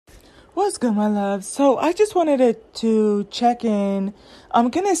What's good, my love? So I just wanted to check in. I'm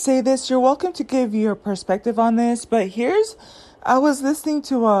gonna say this. You're welcome to give your perspective on this, but I was listening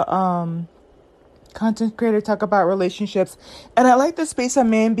to a content creator talk about relationships, and I like the space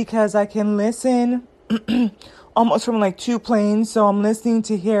I'm in because I can listen almost from like two planes. So I'm listening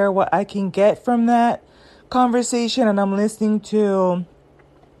to hear what I can get from that conversation, and I'm listening to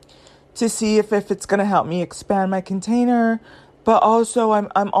see if it's going to help me expand my container, but also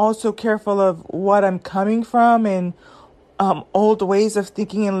I'm also careful of what I'm coming from and old ways of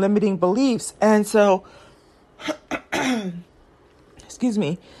thinking and limiting beliefs. And so, excuse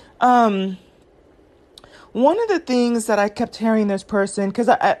me. Um One of the things that I kept hearing this person, because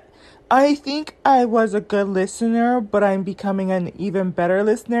I think I was a good listener, but I'm becoming an even better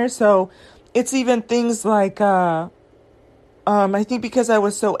listener. So it's even things like I think because I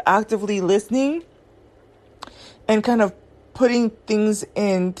was so actively listening and kind of putting things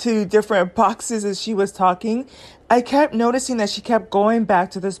into different boxes as she was talking, I kept noticing that she kept going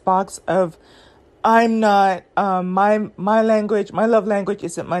back to this box of I'm not my language, my love language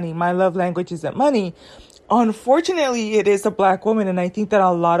isn't money. My love language isn't money. Unfortunately, it is a black woman, and I think that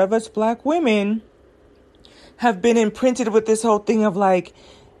a lot of us black women have been imprinted with this whole thing of like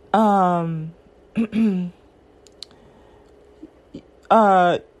um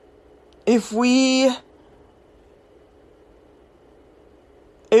uh if we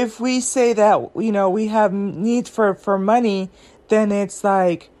say that we have needs for money, then it's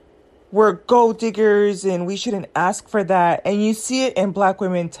like we're gold diggers and we shouldn't ask for that. And you see it in black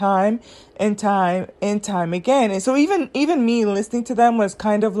women time and time and time again. And so even me listening to them was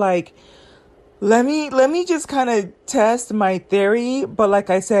kind of like, let me just kind of test my theory. But like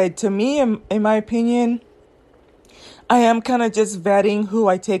I said, to me, in my opinion, I am kind of just vetting who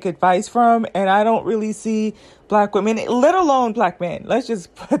I take advice from, and I don't really see black women, let alone black men. Let's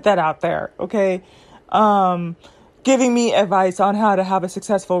just put that out there, okay? Um, Giving me advice on how to have a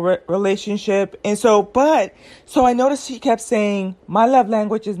successful relationship. And so I noticed she kept saying, my love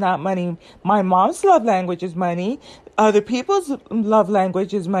language is not money. My mom's love language is money. Other people's love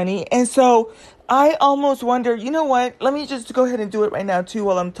language is money. And so I almost wonder, you know what? Let me just go ahead and do it right now too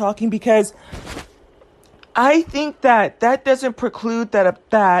while I'm talking, because I think that doesn't preclude that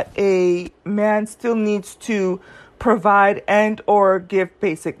a man still needs to provide and or give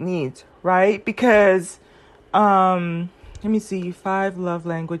basic needs, right? Because let me see, five love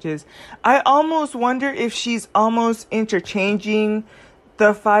languages. I almost wonder if she's almost interchanging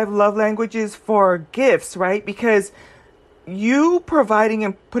the five love languages for gifts, right? Because you providing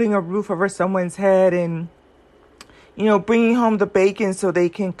and putting a roof over someone's head and bringing home the bacon so they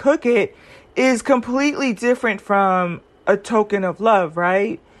can cook it is completely different from a token of love,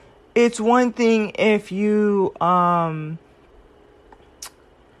 right? It's one thing if you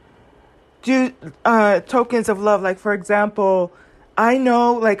do tokens of love, like for example, I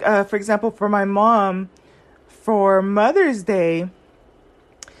know, like for example, for my mom, for Mother's Day,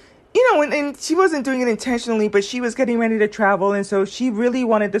 and she wasn't doing it intentionally, but she was getting ready to travel. And so she really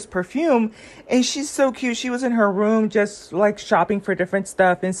wanted this perfume, and she's so cute. She was in her room just like shopping for different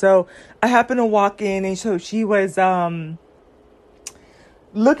stuff. And so I happened to walk in, and so she was,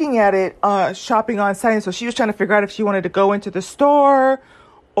 looking at it, shopping on site. And so she was trying to figure out if she wanted to go into the store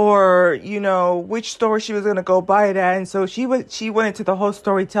or, which store she was going to go buy it at. And so she went into the whole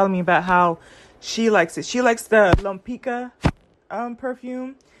story telling me about how she likes it. She likes the Lompica,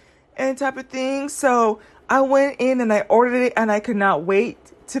 perfume and type of thing. So I went in and I ordered it, and I could not wait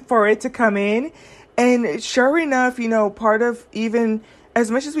for it to come in. And sure enough, part of, even as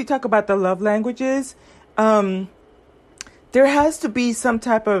much as we talk about the love languages, there has to be some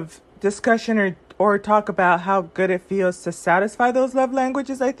type of discussion or talk about how good it feels to satisfy those love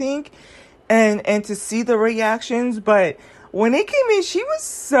languages, I think, and to see the reactions. But when it came in, she was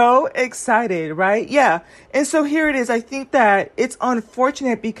so excited, right? Yeah. And so here it is. I think that it's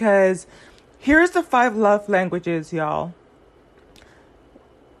unfortunate because here's the five love languages, y'all.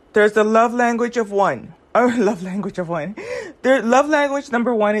 There's the love language of one. Or love language of one. Their love language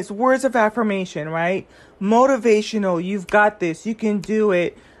number one is words of affirmation, right? Motivational. You've got this. You can do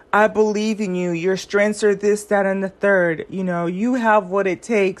it. I believe in you. Your strengths are this, that, and the third. You have what it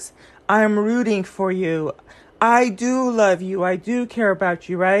takes. I'm rooting for you. I do love you. I do care about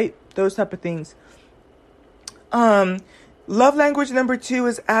you, right? Those type of things. Love language number two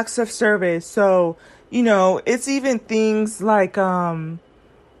is acts of service. So, it's even things like, and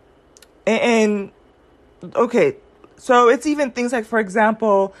okay, so it's even things like, for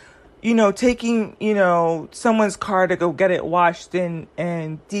example, taking, someone's car to go get it washed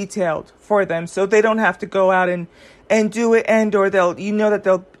and detailed for them, so they don't have to go out and do it, and or they'll, that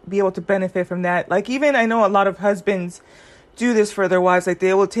they'll be able to benefit from that. Like, even I know a lot of husbands do this for their wives. Like,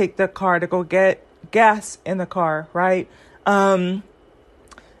 they will take the car to go get gas in the car, right?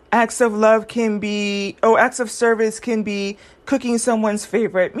 Acts of love can be, acts of service can be cooking someone's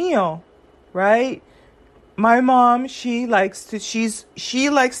favorite meal, right? My mom, she likes to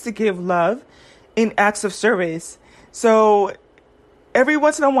give love in acts of service. So every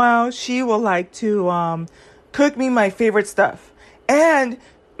once in a while, she will like to cook me my favorite stuff. And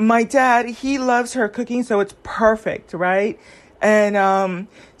my dad, he loves her cooking, so it's perfect, right? And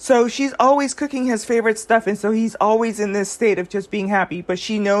so she's always cooking his favorite stuff, and so he's always in this state of just being happy. But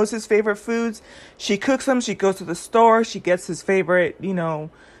she knows his favorite foods. She cooks them. She goes to the store. She gets his favorite,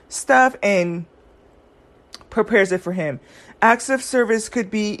 stuff and prepares it for him. Acts of service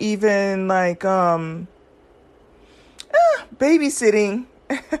could be even like babysitting.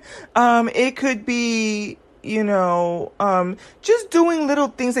 It could be, just doing little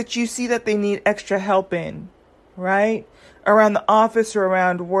things that you see that they need extra help in, right? Around the office or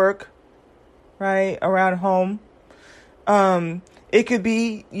around work, right? Around home. It could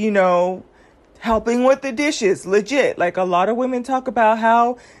be, helping with the dishes, legit. Like, a lot of women talk about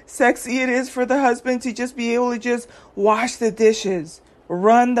how sexy it is for the husband to just be able to just wash the dishes,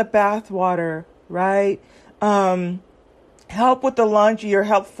 run the bath water, right? Help with the laundry or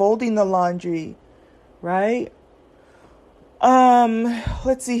help folding the laundry, right?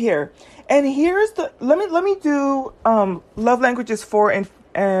 Let's see here. And here's let me do love languages 4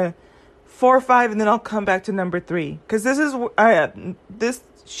 and 4, 5, and then I'll come back to number 3, because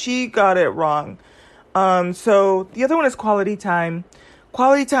she got it wrong. So the other one is quality time.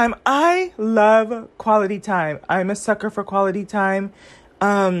 Quality time. I love quality time. I'm a sucker for quality time.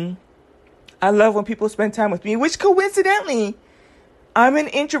 I love when people spend time with me, which coincidentally, I'm an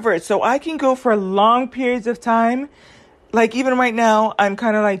introvert, so I can go for long periods of time. Like, even right now, I'm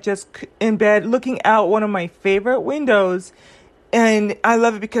kind of like just in bed looking out one of my favorite windows. And I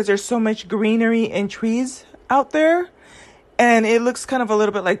love it because there's so much greenery and trees out there. And it looks kind of a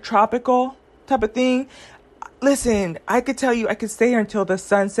little bit like tropical type of thing. Listen, I could tell you I could stay here until the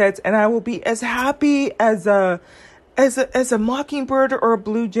sun sets, and I will be as happy as a mockingbird or a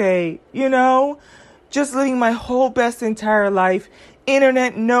blue jay, just living my whole best entire life.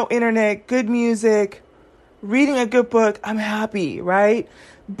 Internet, no internet, good music, reading a good book. I'm happy, right?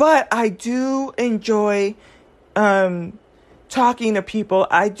 But I do enjoy talking to people.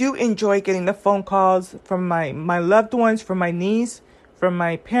 I do enjoy getting the phone calls from my loved ones, from my niece, from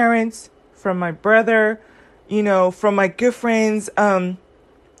my parents, from my brother, from my good friends. And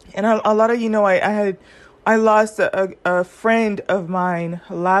a lot of, I lost a friend of mine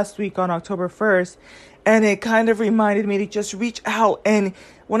last week on October 1st, and it kind of reminded me to just reach out. And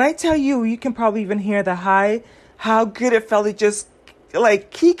when I tell you, you can probably even hear how good it felt to just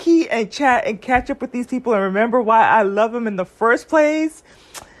like kiki and chat and catch up with these people and remember why I love them in the first place.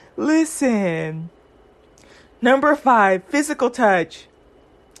 Listen, number 5, physical touch.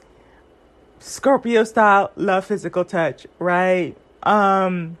 Scorpio style, love physical touch, right?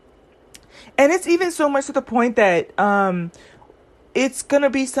 And it's even so much to the point that it's going to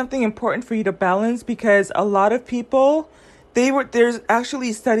be something important for you to balance, because a lot of people, there's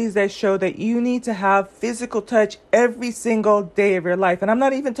actually studies that show that you need to have physical touch every single day of your life. And I'm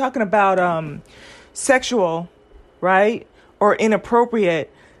not even talking about sexual, right? Or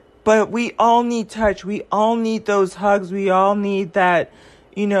inappropriate, but we all need touch. We all need those hugs. We all need that,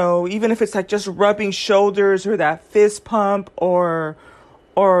 even if it's like just rubbing shoulders or that fist pump or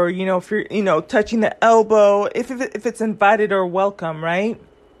if you're, touching the elbow, if it's invited or welcome, right?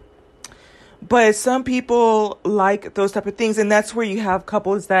 But some people like those type of things, and that's where you have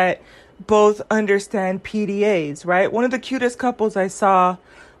couples that both understand PDAs, right? One of the cutest couples I saw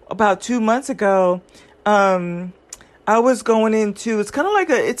about 2 months ago, I was going into, it's kind of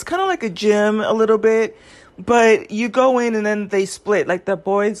like a gym a little bit, but you go in and then they split. Like,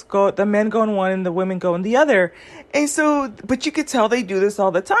 the men go in one and the women go in the other. And so, but you could tell they do this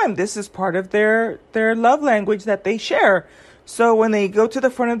all the time. This is part of their love language that they share. So when they go to the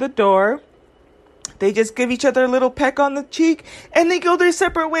front of the door, they just give each other a little peck on the cheek and they go their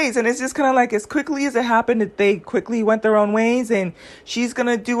separate ways. And it's just kind of like, as quickly as it happened, that they quickly went their own ways, and she's going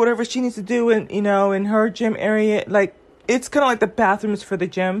to do whatever she needs to do in her gym area. Like, it's kind of like the bathrooms for the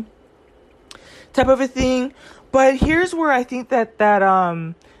gym type of a thing. But here's where I think that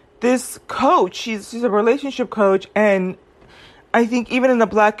this coach, she's a relationship coach, and I think even in the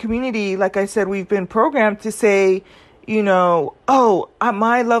Black community, like I said, we've been programmed to say,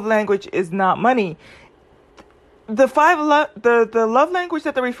 my love language is not money. The love language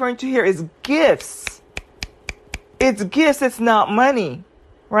that they're referring to here is gifts. It's gifts. It's not money,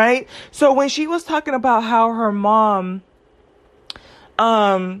 right? So when she was talking about how her mom,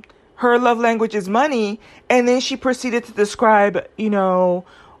 um, her love language is money, and then she proceeded to describe,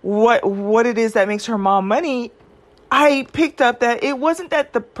 what it is that makes her mom money. I picked up that it wasn't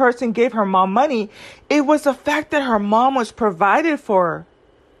that the person gave her mom money. It was the fact that her mom was provided for,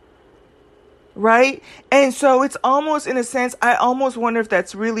 right? And so it's almost, in a sense, I almost wonder if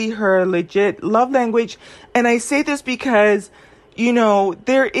that's really her legit love language. And I say this because,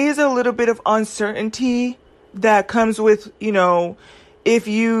 there is a little bit of uncertainty that comes with, if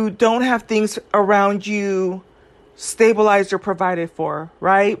you don't have things around you stabilized or provided for,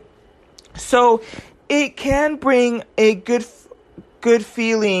 right? So it can bring a good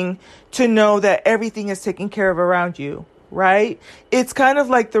feeling to know that everything is taken care of around you, right? It's kind of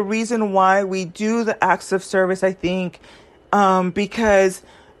like the reason why we do the acts of service, I think, because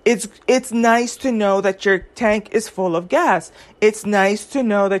it's nice to know that your tank is full of gas. It's nice to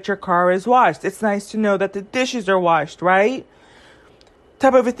know that your car is washed. It's nice to know that the dishes are washed, right?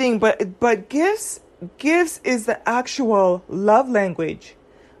 Type of a thing. But gifts is the actual love language,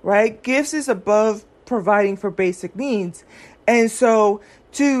 right? Gifts is above providing for basic needs. And so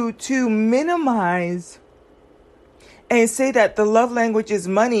to minimize and say that the love language is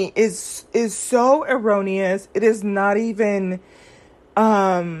money is so erroneous. It is not even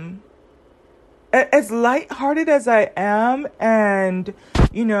as lighthearted as I am, and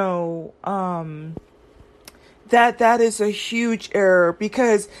that is a huge error,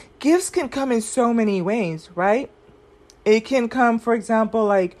 because gifts can come in so many ways, right? It can come, for example,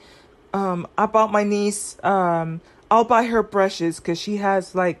 like, I bought my niece, I'll buy her brushes because she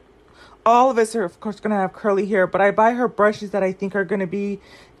has, like, all of us are, of course, going to have curly hair, but I buy her brushes that I think are going to be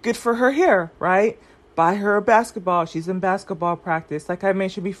good for her hair, right? Buy her a basketball. She's in basketball practice. Like I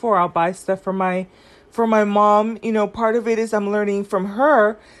mentioned before, I'll buy stuff for my mom. Part of it is I'm learning from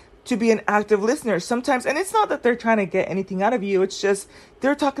her to be an active listener sometimes. And it's not that they're trying to get anything out of you. It's just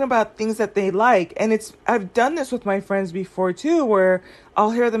they're talking about things that they like. And I've done this with my friends before too, where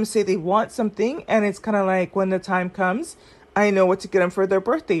I'll hear them say they want something. And it's kind of like, when the time comes, I know what to get them for their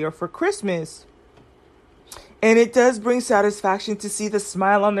birthday or for Christmas. And it does bring satisfaction to see the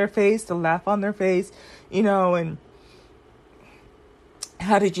smile on their face, the laugh on their face, and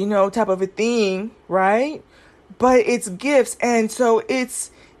how did you know type of a thing, right? But it's gifts. And so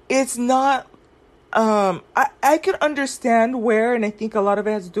it's not, I could understand where, and I think a lot of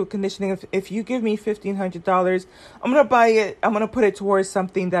it has to do with conditioning. If you give me $1,500, I'm going to buy it. I'm going to put it towards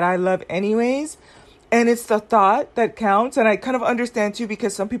something that I love anyways. And it's the thought that counts. And I kind of understand too,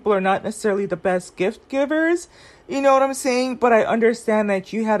 because some people are not necessarily the best gift givers. You know what I'm saying? But I understand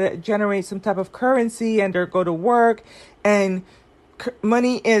that you had to generate some type of currency and or go to work, and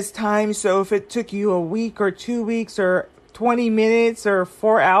money is time. So if it took you a week or 2 weeks or 20 minutes or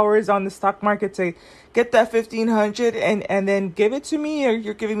 4 hours on the stock market to get that 1,500 and then give it to me, or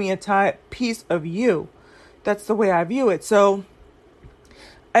you're giving me a piece of you. That's the way I view it. So,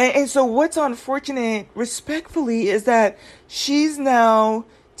 and so what's unfortunate, respectfully, is that she's now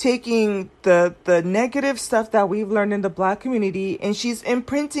taking the negative stuff that we've learned in the Black community, and she's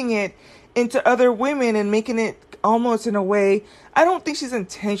imprinting it into other women and making it almost in a way. I don't think she's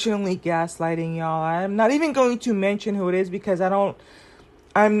intentionally gaslighting y'all. I'm not even going to mention who it is, because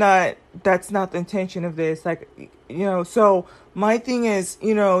that's not the intention of this. Like, so my thing is,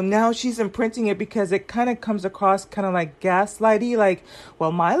 now she's imprinting it because it kind of comes across kind of like gaslighty, like,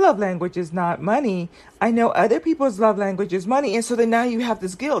 well, my love language is not money. I know other people's love language is money. And so then now you have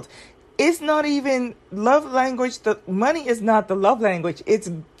this guilt. It's not even love language. The money is not the love language. It's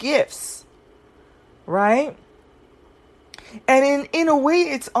gifts, right? And in a way,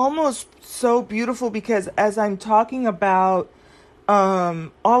 it's almost so beautiful, because as I'm talking about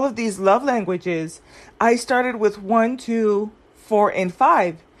all of these love languages, I started with 1, 2, 4, and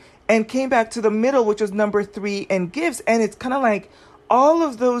 5, and came back to the middle, which was number 3, and gifts. And it's kind of like all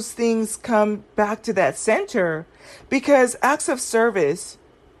of those things come back to that center, because acts of service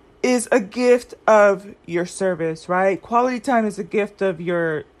is a gift of your service, right? Quality time is a gift of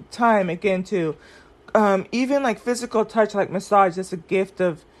your time, again, too. Even like physical touch, like massage, that's a gift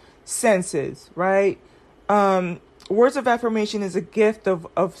of senses, right? Words of affirmation is a gift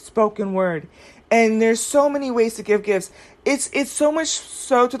of spoken word. And there's so many ways to give gifts. It's so much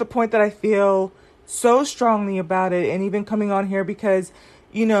so to the point that I feel so strongly about it. And even coming on here, because,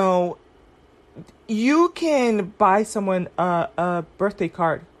 you can buy someone a birthday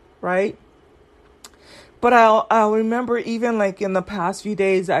card, right? But I'll remember, even like in the past few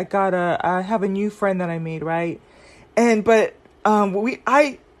days, I have a new friend that I made, right? But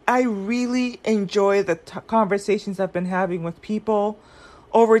I really enjoy the conversations I've been having with people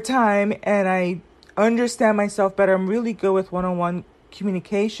over time, and I understand myself better. I'm really good with one-on-one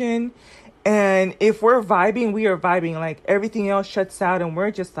communication. And if we're vibing, we are vibing. Like everything else shuts out and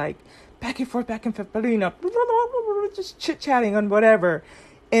we're just like back and forth, you know, just chit-chatting on whatever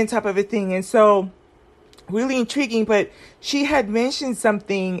and type of a thing. And so really intriguing, but she had mentioned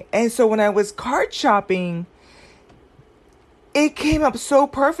something. And so when I was card shopping, it came up so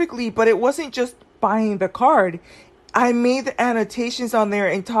perfectly, but it wasn't just buying the card. I made the annotations on there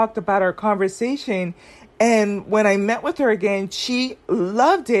and talked about our conversation. And when I met with her again, she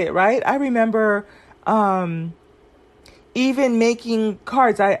loved it, right? I remember even making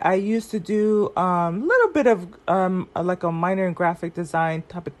cards. I used to do a little bit of like a minor in graphic design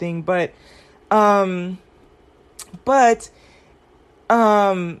type of thing, but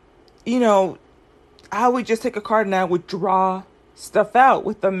you know, I would just take a card and I would draw stuff out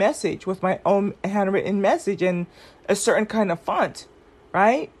with the message, with my own handwritten message and a certain kind of font,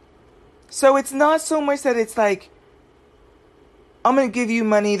 right? So it's not so much that it's like, I'm going to give you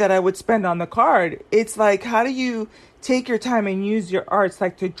money that I would spend on the card. It's like, how do you take your time and use your arts,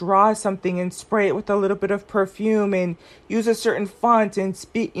 like to draw something and spray it with a little bit of perfume and use a certain font and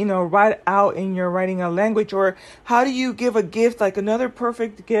speak, you know, write out in your writing a language? Or how do you give a gift? Like another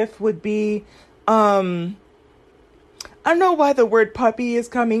perfect gift would be, I don't know why the word puppy is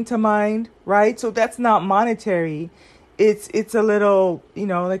coming to mind, right? So that's not monetary. It's a little, you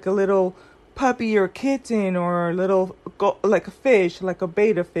know, like a little puppy or kitten or a little, like a fish, like a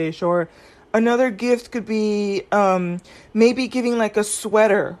betta fish. Or another gift could be maybe giving like a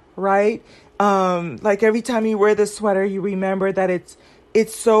sweater, right? Like every time you wear this sweater, you remember that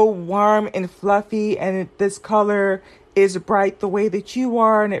it's so warm and fluffy, and this color is bright the way that you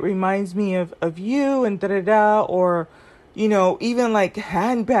are, and it reminds me of you, and da-da-da. Or, you know, even like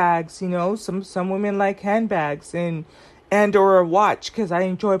handbags, you know, some women like handbags and or a watch because I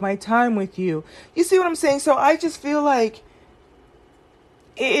enjoy my time with you. You see what I'm saying? So I just feel like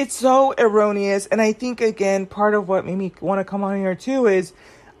it's so erroneous. And I think, again, part of what made me want to come on here too is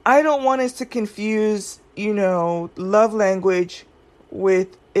I don't want us to confuse, you know, love language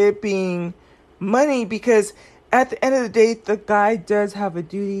with it being money, because at the end of the day, the guy does have a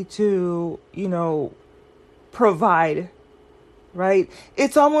duty to, you know, provide, right?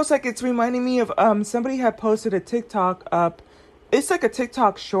 It's almost like it's reminding me of somebody had posted a TikTok up. It's like a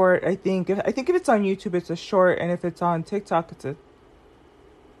TikTok short, I think. I think if it's on YouTube, it's a short, and if it's on TikTok, it's a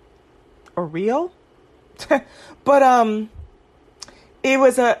reel. But it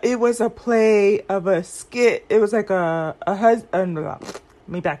was a play of a skit. It was like a husband. Let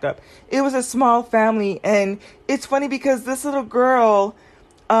me back up. It was a small family, and it's funny because this little girl,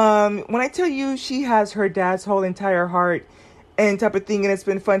 when I tell you she has her dad's whole entire heart and type of thing, and it's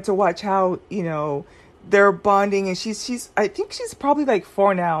been fun to watch how, you know, they're bonding, and she's I think she's probably like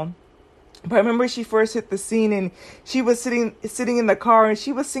 4 now. But I remember she first hit the scene and she was sitting in the car and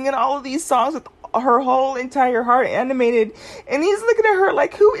she was singing all of these songs with her whole entire heart, animated, and he's looking at her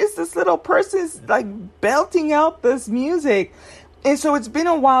like, who is this little person like belting out this music? And so it's been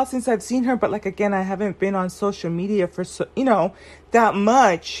a while since I've seen her, but like, again, I haven't been on social media for, you know, that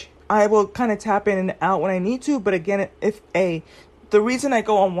much. I will kind of tap in and out when I need to. But again, the reason I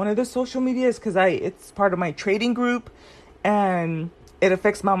go on one of the social media is because it's part of my trading group and it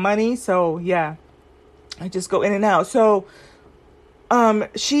affects my money. So yeah, I just go in and out. So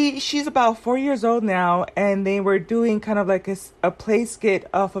she's about 4 years old now, and they were doing kind of like a play skit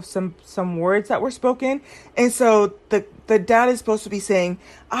off of some words that were spoken. And so the dad is supposed to be saying,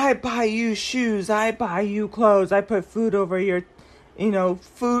 I buy you shoes, I buy you clothes, I put food over your, you know,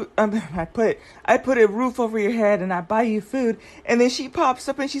 food. I put a roof over your head, and I buy you food. And then she pops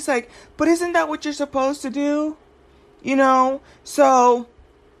up and she's like, but isn't that what you're supposed to do? You know? So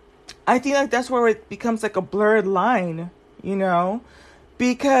I think like that's where it becomes like a blurred line, you know,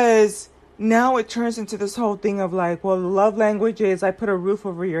 because now it turns into this whole thing of like, well, the love language is I put a roof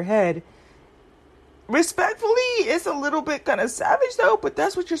over your head. Respectfully, it's a little bit kind of savage though, but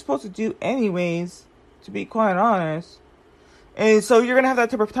that's what you're supposed to do anyways, to be quite honest. And so you're going to have that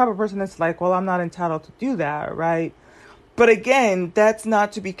type of person that's like, well, I'm not entitled to do that, right? But again, that's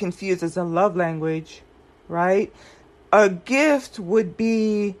not to be confused as a love language, right? A gift would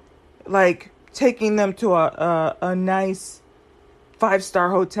be like taking them to a nice 5-star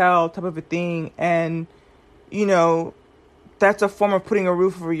hotel type of a thing. And, you know, that's a form of putting a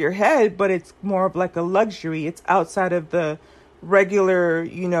roof over your head, but it's more of like a luxury. It's outside of the regular,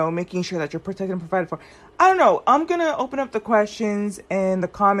 you know, making sure that you're protected and provided for. I don't know. I'm going to open up the questions and the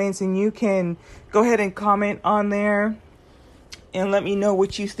comments, and you can go ahead and comment on there and let me know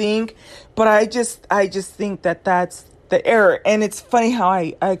what you think. But I just think that that's the error. And it's funny how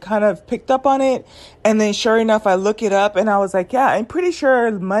I kind of picked up on it. And then sure enough, I look it up and I was like, yeah, I'm pretty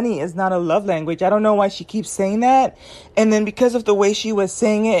sure money is not a love language. I don't know why she keeps saying that. And then because of the way she was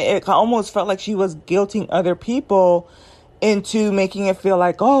saying it, it almost felt like she was guilting other people into making it feel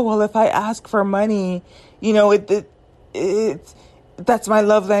like, oh, well, if I ask for money, you know, it that's my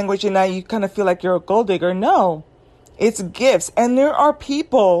love language. And now you kind of feel like you're a gold digger. No, it's gifts. And there are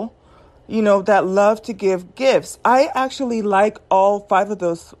people, you know, that love to give gifts. I actually like all 5 of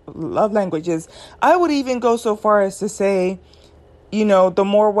those love languages. I would even go so far as to say, you know, the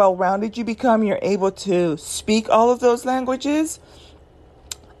more well-rounded you become, you're able to speak all of those languages.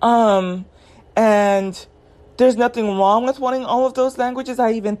 And there's nothing wrong with wanting all of those languages.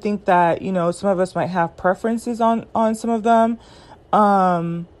 I even think that, you know, some of us might have preferences on some of them.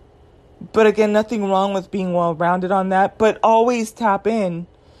 But again, nothing wrong with being well-rounded on that, but always tap in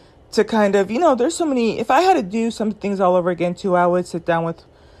to kind of, you know, there's so many, if I had to do some things all over again too, I would sit down with,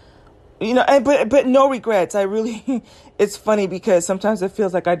 you know, but no regrets. I really, it's funny because sometimes it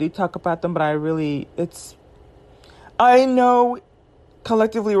feels like I do talk about them, but I know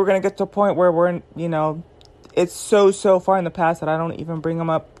collectively we're going to get to a point where we're, you know, it's so far in the past that I don't even bring them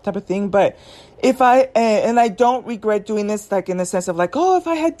up type of thing. But and I don't regret doing this, like in the sense of like, oh, if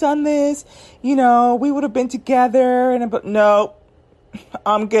I had done this, you know, we would have been together. But no,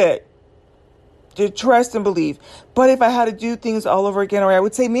 I'm good. To trust and believe. But if I had to do things all over again, or I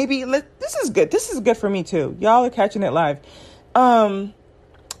would say maybe this is good. This is good for me too. Y'all are catching it live.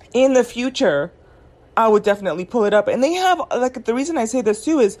 In the future, I would definitely pull it up. And they have, like, the reason I say this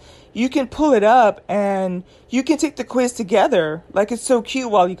too is you can pull it up and you can take the quiz together. Like, it's so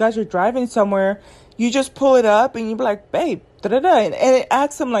cute while you guys are driving somewhere. You just pull it up and you be like, babe, da-da-da. And it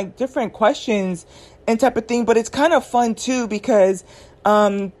asks them like different questions and type of thing. But it's kind of fun too because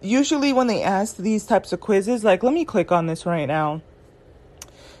usually when they ask these types of quizzes, like, let me click on this right now.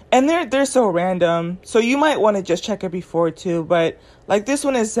 And they're so random. So you might want to just check it before too. But like this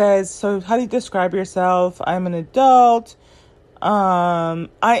one, it says, so how do you describe yourself? I'm an adult. I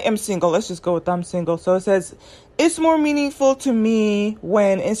am single. Let's just go with I'm single. So it says, it's more meaningful to me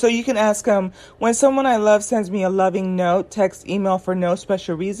when, and so you can ask them, when someone I love sends me a loving note, text, email for no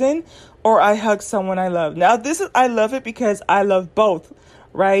special reason, or I hug someone I love. Now I love it because I love both,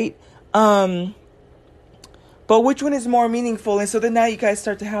 right? But which one is more meaningful? And so then now you guys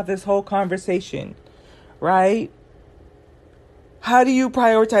start to have this whole conversation, right? How do you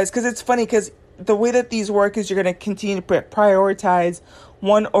prioritize? Because it's funny because the way that these work is you're going to continue to prioritize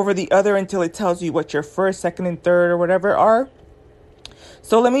one over the other until it tells you what your first, second, and third or whatever are.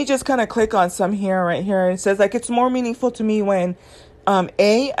 So let me just kind of click on some here, right here. And it says like, it's more meaningful to me when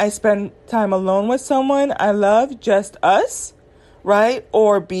A, I spend time alone with someone I love, just us, right?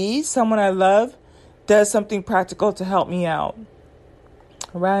 Or B, someone I love does something practical to help me out,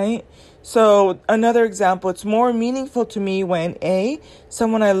 right? So another example, it's more meaningful to me when A,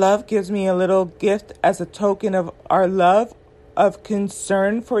 someone I love gives me a little gift as a token of our love, of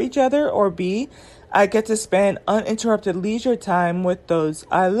concern for each other, or B, I get to spend uninterrupted leisure time with those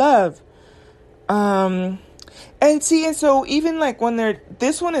I love. And so even like when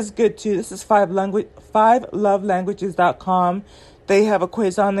this one is good too. This is 5lovelanguages.com. They have a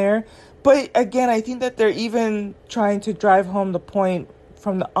quiz on there. But again, I think that they're even trying to drive home the point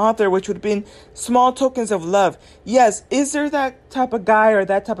from the author, which would have been small tokens of love. Yes, is there that type of guy or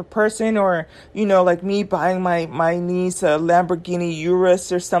that type of person, or, you know, like me buying my niece a Lamborghini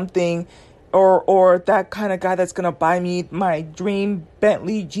Urus or something, or that kind of guy that's going to buy me my dream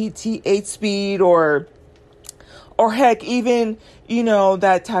Bentley GT 8-speed, or heck, even, you know,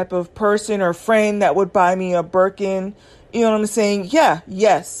 that type of person or friend that would buy me a Birkin. You know what I'm saying? Yeah,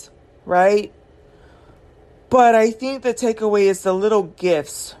 yes. Right? But I think the takeaway is the little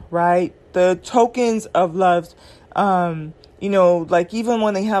gifts, right? The tokens of love. You know, like even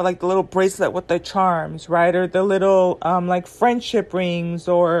when they have like the little bracelet with the charms, right? Or the little like friendship rings,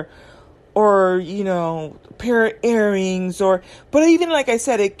 or you know, pair of earrings, but even like I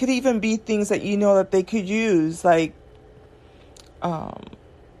said, it could even be things that you know that they could use, like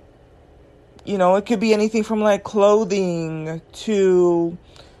you know, it could be anything from like clothing to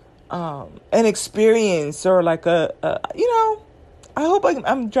an experience, or like you know, I hope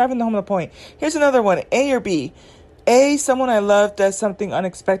I'm driving home the point. Here's another one, A or B. A, someone I love does something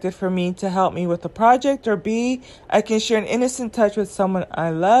unexpected for me to help me with a project, or B, I can share an innocent touch with someone I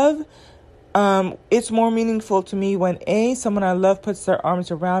love. It's more meaningful to me when A, someone I love puts their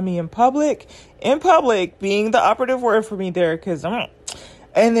arms around me in public being the operative word for me there,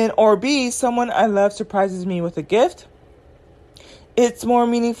 and then, or B, someone I love surprises me with a gift. It's more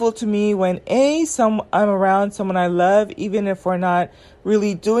meaningful to me when I'm around someone I love, even if we're not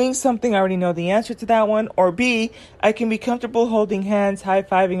really doing something. I already know the answer to that one. Or B, I can be comfortable holding hands,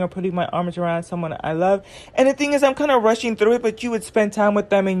 high-fiving, or putting my arms around someone I love. And the thing is, I'm kind of rushing through it, but you would spend time with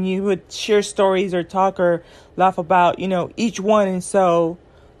them and you would share stories or talk or laugh about, each one. And so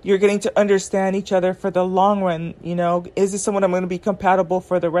you're getting to understand each other for the long run. Is this someone I'm going to be compatible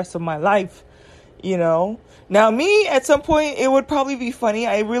for the rest of my life? Now me, at some point, it would probably be funny.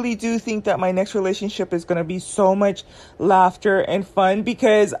 I really do think that my next relationship is going to be so much laughter and fun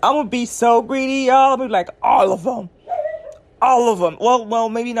because I'm going to be so greedy, y'all. I'm going to be like, all of them. All of them. Well,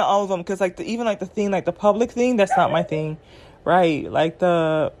 maybe not all of them because even the thing, like the public thing, that's not my thing, right? Like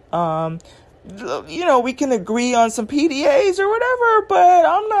we can agree on some PDAs or whatever, but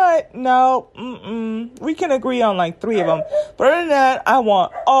I'm not, no, we can agree on like 3 of them. But other than that, I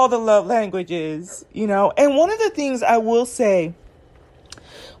want all the love languages, And one of the things I will say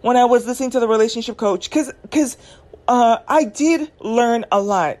when I was listening to the relationship coach, because I did learn a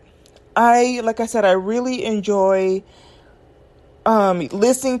lot. Like I said, I really enjoy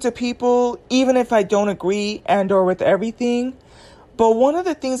listening to people, even if I don't agree and or with everything. But one of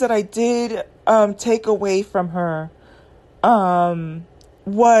the things that I did take away from her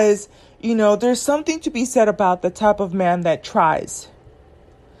was, there's something to be said about the type of man that tries.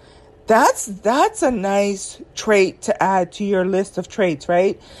 That's a nice trait to add to your list of traits,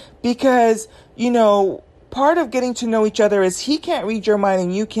 right? Because, part of getting to know each other is he can't read your mind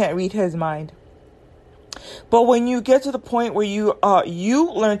and you can't read his mind. But when you get to the point where you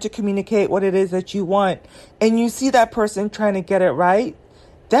learn to communicate what it is that you want and you see that person trying to get it right,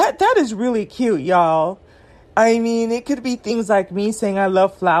 that is really cute, y'all. I mean, it could be things like me saying I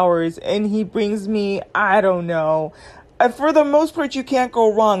love flowers and he brings me, I don't know. And for the most part, you can't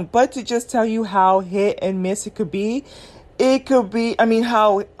go wrong. But to just tell you how hit and miss it could be,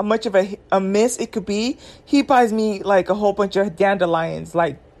 how much of a miss it could be. He buys me like a whole bunch of dandelions,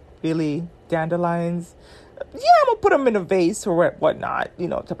 like really dandelions. Yeah, I'm gonna put them in a vase or whatnot,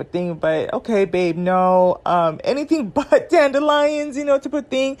 type of thing. But okay, babe, no, anything but dandelions, type of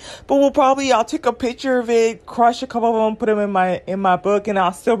thing. But I'll take a picture of it, crush a couple of them, put them in my book, and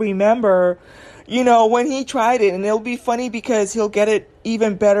I'll still remember, when he tried it. And it'll be funny because he'll get it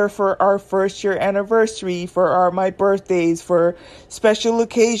even better for our 1st year anniversary, for my birthdays, for special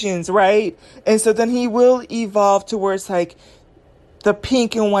occasions, right? And so then he will evolve towards like the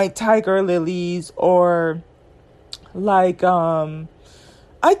pink and white tiger lilies, or like I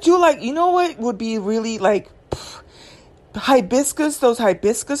do like, what would be really like hibiscus, those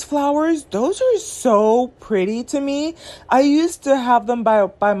hibiscus flowers. Those are so pretty to me. I used to have them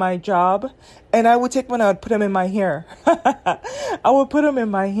by my job, and I would take one, I would put them in my hair. I would put them in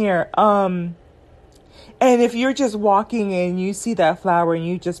my hair. And if you're just walking and you see that flower and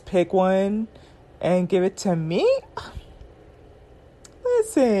you just pick one and give it to me,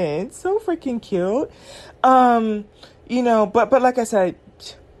 listen, it's so freaking cute. But like I said,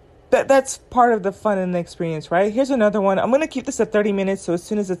 that's part of the fun and the experience, right? Here's another one. I'm going to keep this at 30 minutes. So as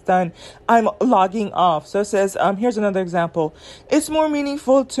soon as it's done, I'm logging off. So it says, here's another example. It's more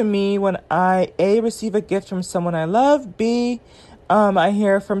meaningful to me when I, A, receive a gift from someone I love. B, I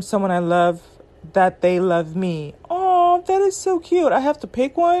hear from someone I love that they love me. Oh, that is so cute. I have to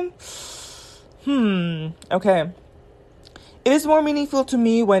pick one. Okay. It is more meaningful to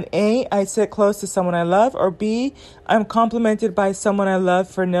me when A, I sit close to someone I love, or B, I'm complimented by someone I love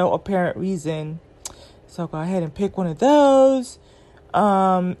for no apparent reason. So go ahead and pick one of those.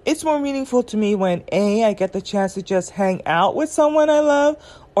 It's more meaningful to me when A, I get the chance to just hang out with someone I love,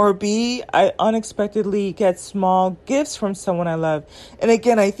 or B, I unexpectedly get small gifts from someone I love. And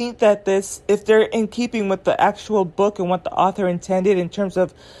again, I think that if they're in keeping with the actual book and what the author intended in terms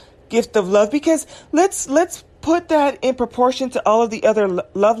of gift of love, because let's put that in proportion to all of the other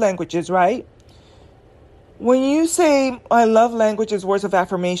love languages, right? When you say I love language is words of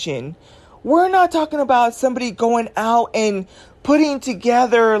affirmation, we're not talking about somebody going out and putting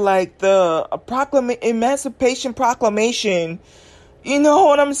together like the Emancipation Proclamation. You know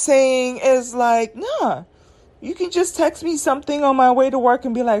what I'm saying? Is like, nah, you can just text me something on my way to work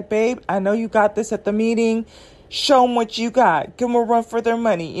and be like, babe, I know you got this at the meeting. Show them what you got. Give them a run for their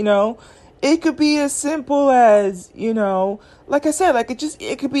money, It could be as simple as, like I said,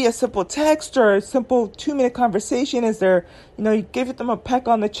 it could be a simple text or a simple 2-minute conversation as they're, you give them a peck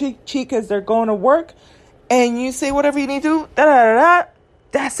on the cheek as they're going to work, and you say whatever you need to,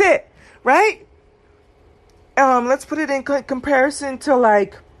 that's it, right? Let's put it in comparison to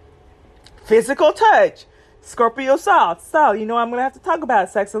like physical touch. Scorpio style, I'm going to have to talk about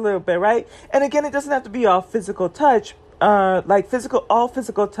sex a little bit, right? And again, it doesn't have to be all physical touch. like all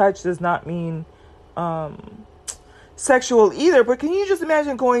physical touch does not mean sexual either. But can you just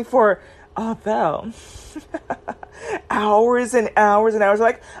imagine going for Val hours and hours and hours?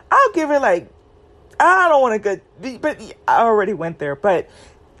 Like, I'll give it like, I don't want to go, but I already went there. But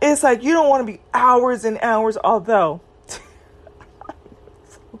it's like, you don't want to be hours and hours, although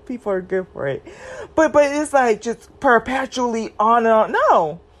people are good for it. But it's like just perpetually on and on.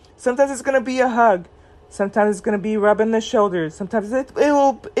 No. Sometimes it's going to be a hug. Sometimes it's going to be rubbing the shoulders. Sometimes it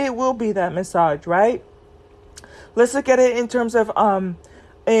will be that massage, right? Let's look at it in terms of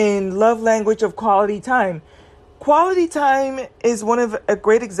in love language of quality time. Quality time is one of a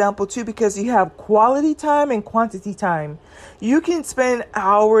great example too, because you have quality time and quantity time. You can spend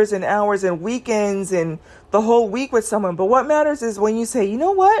hours and hours and weekends and the whole week with someone. But what matters is when you say, you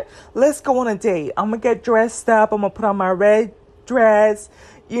know what, let's go on a date. I'm going to get dressed up. I'm going to put on my red dress,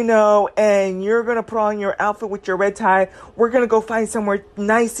 and you're going to put on your outfit with your red tie. We're going to go find somewhere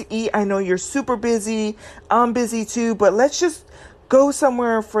nice to eat. I know you're super busy. I'm busy too, but let's just go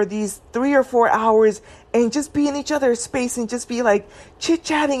somewhere for these 3 or 4 hours and just be in each other's space and just be like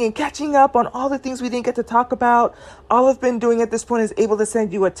chit-chatting and catching up on all the things we didn't get to talk about. All I've been doing at this point is able to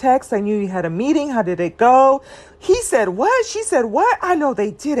send you a text. I knew you had a meeting. How did it go? He said what? She said what? I know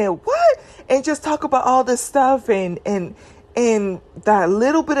they didn't. What? And just talk about all this stuff and that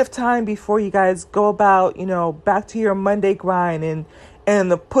little bit of time before you guys go about, back to your Monday grind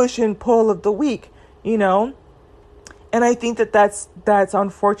and the push and pull of the week, And I think that's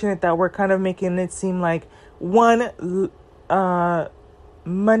unfortunate that we're kind of making it seem like money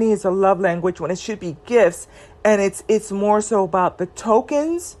is a love language when it should be gifts, and it's more so about the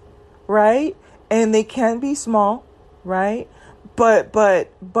tokens, right? And they can be small, right? But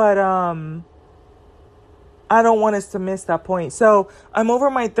I don't want us to miss that point. So I'm over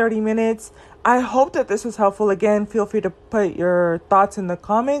my 30 minutes. I hope that this was helpful. Again, feel free to put your thoughts in the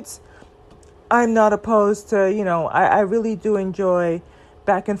comments. I'm not opposed to, I really do enjoy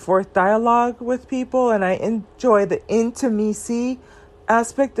back and forth dialogue with people, and I enjoy the intimacy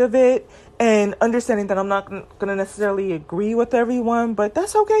aspect of it and understanding that I'm not going to necessarily agree with everyone, but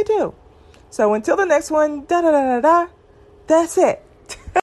that's okay too. So until the next one, that's it.